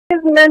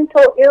Is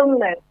mental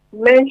illness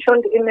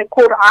mentioned in the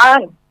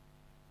Quran?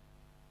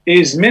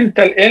 Is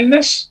mental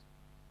illness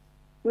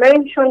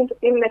mentioned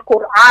in the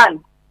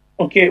Quran?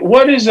 Okay,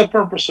 what is the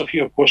purpose of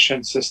your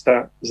question,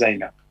 Sister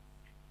Zainab?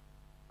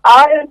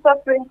 I am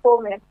suffering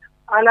from it,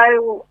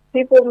 and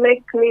people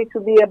make me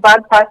to be a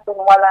bad person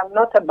while I'm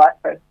not a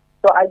bad person.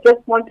 So I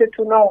just wanted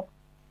to know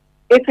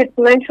if it's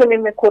mentioned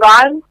in the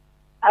Quran,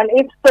 and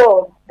if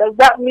so, does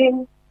that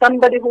mean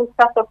somebody who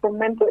suffers from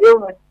mental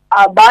illness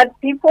are bad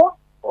people,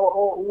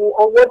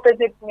 or what does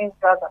it mean,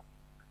 brother?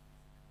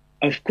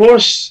 Of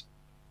course,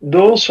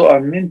 those who are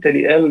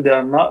mentally ill, they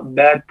are not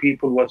bad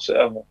people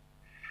whatsoever.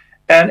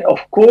 And of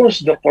course,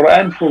 the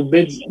Quran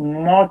forbids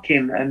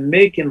mocking and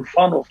making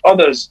fun of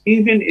others,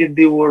 even if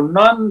they were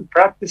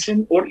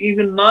non-practicing or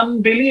even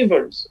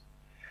non-believers.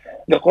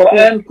 The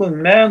Quran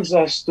commands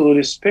us to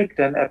respect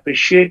and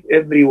appreciate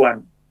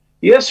everyone.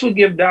 Yes, we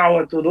give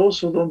da'wah to those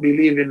who don't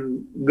believe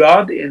in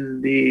God,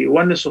 in the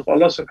oneness of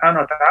Allah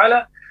subhanahu wa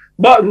ta'ala,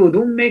 but we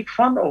don't make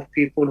fun of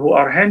people who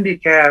are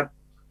handicapped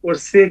or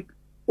sick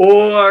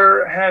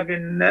or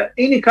having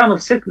any kind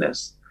of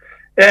sickness.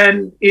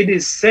 And it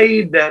is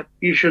said that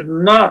you should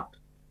not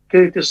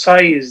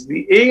criticize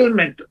the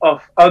ailment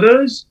of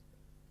others.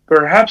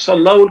 Perhaps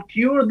Allah will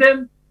cure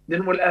them,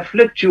 then will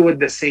afflict you with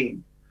the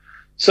same.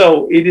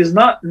 So it is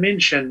not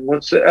mentioned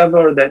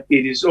whatsoever that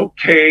it is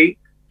okay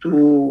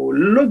to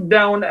look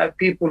down at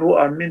people who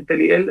are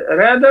mentally ill.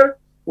 Rather,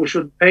 we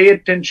should pay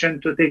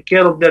attention to take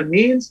care of their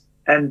needs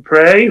and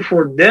pray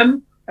for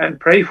them and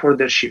pray for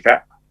their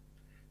shifa.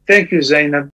 Thank you, Zainab.